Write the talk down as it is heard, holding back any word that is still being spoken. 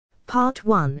Part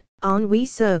 1,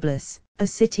 Auneuil-sur-Blaise, a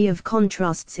city of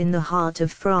contrasts in the heart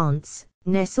of France,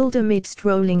 nestled amidst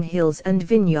rolling hills and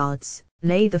vineyards,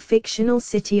 lay the fictional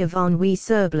city of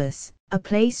Auneuil-sur-Blaise, a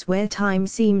place where time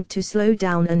seemed to slow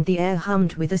down and the air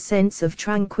hummed with a sense of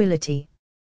tranquility.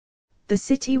 The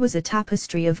city was a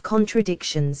tapestry of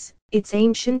contradictions, its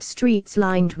ancient streets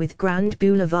lined with grand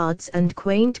boulevards and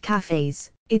quaint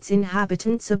cafes, its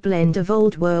inhabitants a blend of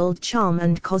old-world charm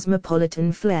and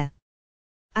cosmopolitan flair.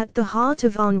 At the heart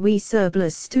of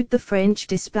Auneuil-sur-Blaise stood the French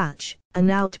Dispatch, an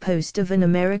outpost of an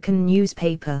American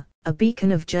newspaper, a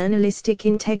beacon of journalistic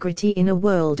integrity in a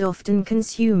world often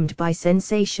consumed by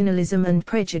sensationalism and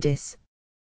prejudice.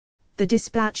 The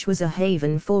Dispatch was a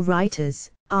haven for writers,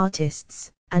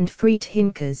 artists, and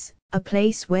freethinkers, a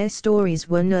place where stories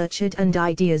were nurtured and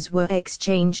ideas were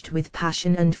exchanged with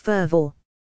passion and fervor.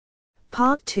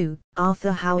 Part 2,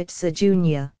 Arthur Howitzer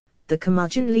Jr. The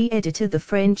curmudgeonly editor. The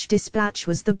French Dispatch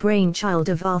was the brainchild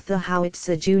of Arthur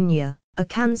Howitzer Jr., a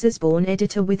Kansas-born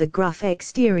editor with a gruff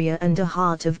exterior and a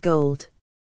heart of gold.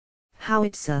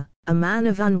 Howitzer, a man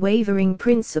of unwavering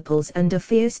principles and a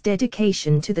fierce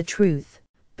dedication to the truth,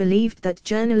 believed that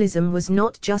journalism was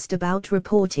not just about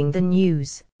reporting the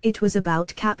news, it was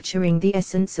about capturing the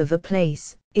essence of a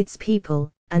place, its people,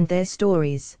 and their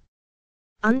stories.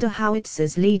 Under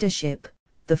Howitzer's leadership,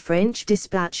 the French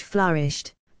Dispatch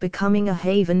flourished, becoming a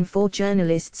haven for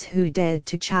journalists who dared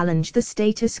to challenge the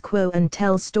status quo and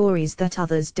tell stories that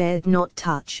others dared not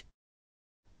touch.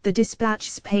 The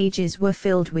Dispatch's pages were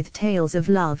filled with tales of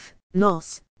love,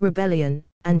 loss, rebellion,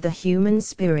 and the human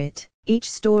spirit,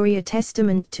 each story a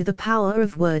testament to the power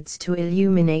of words to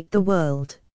illuminate the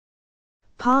world.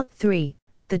 Part 3,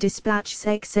 The Dispatch's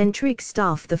eccentric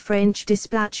staff. The French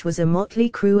Dispatch was a motley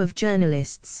crew of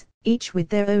journalists, each with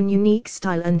their own unique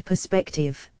style and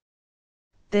perspective.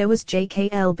 There was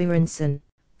J.K.L. Berenson,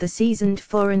 the seasoned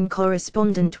foreign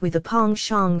correspondent with a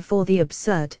penchant for the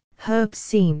absurd, Herb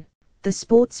Seen, the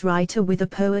sports writer with a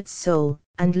poet's soul,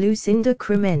 and Lucinda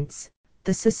Crements,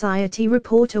 the society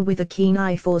reporter with a keen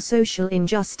eye for social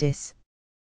injustice.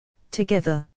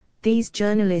 Together, these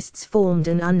journalists formed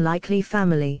an unlikely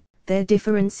family, their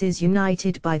differences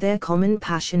united by their common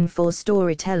passion for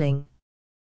storytelling.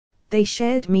 They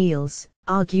shared meals,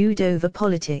 argued over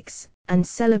politics, and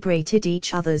celebrated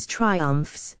each other's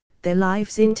triumphs, their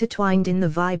lives intertwined in the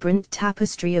vibrant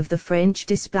tapestry of the French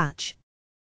Dispatch.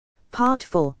 Part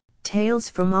 4, Tales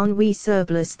from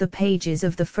Auneuil-sur-Blaise. The pages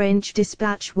of the French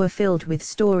Dispatch were filled with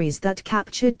stories that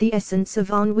captured the essence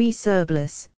of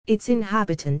Auneuil-sur-Blaise, its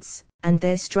inhabitants, and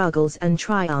their struggles and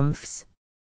triumphs.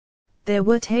 There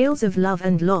were tales of love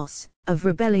and loss, of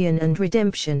rebellion and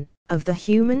redemption, of the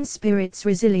human spirit's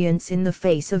resilience in the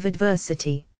face of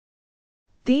adversity.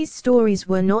 These stories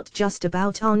were not just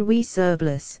about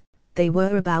Auneuil-sur-Blaise, they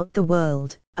were about the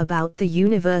world, about the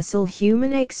universal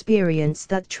human experience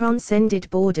that transcended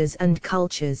borders and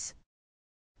cultures.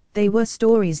 They were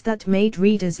stories that made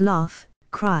readers laugh,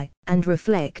 cry, and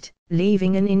reflect,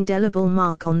 leaving an indelible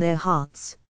mark on their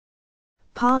hearts.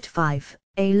 Part 5,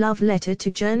 A Love Letter to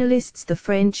Journalists. The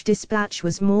French Dispatch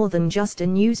was more than just a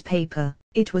newspaper,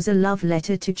 it was a love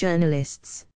letter to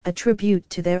journalists, a tribute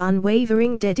to their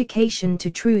unwavering dedication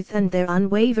to truth and their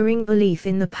unwavering belief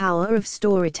in the power of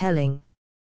storytelling.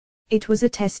 It was a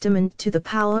testament to the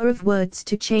power of words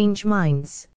to change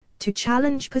minds, to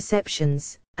challenge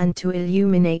perceptions, and to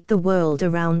illuminate the world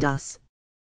around us.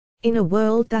 In a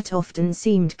world that often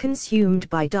seemed consumed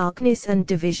by darkness and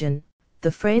division,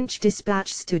 the French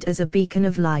Dispatch stood as a beacon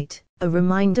of light, a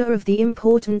reminder of the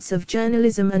importance of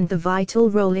journalism and the vital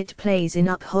role it plays in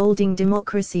upholding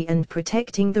democracy and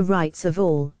protecting the rights of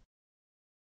all.